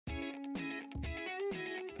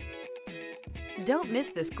Don't miss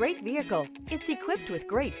this great vehicle. It's equipped with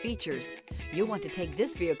great features. You'll want to take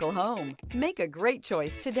this vehicle home. Make a great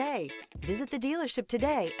choice today. Visit the dealership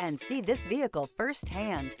today and see this vehicle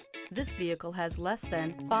firsthand. This vehicle has less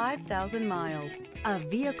than 5,000 miles. A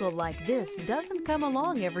vehicle like this doesn't come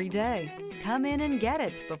along every day. Come in and get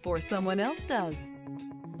it before someone else does.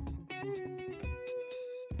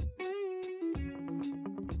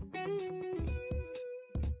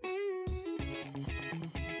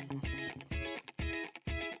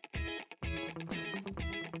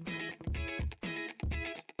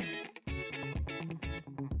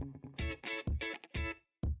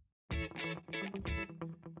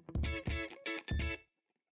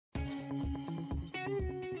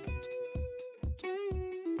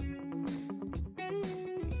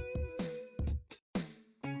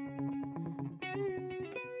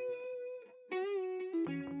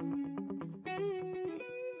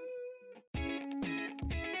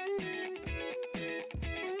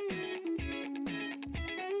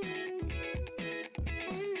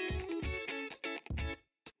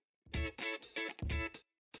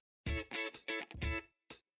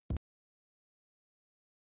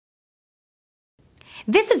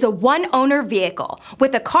 This is a one-owner vehicle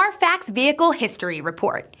with a Carfax Vehicle History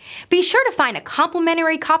Report. Be sure to find a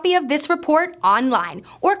complimentary copy of this report online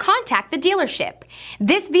or contact the dealership.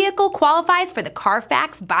 This vehicle qualifies for the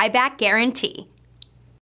Carfax Buyback Guarantee.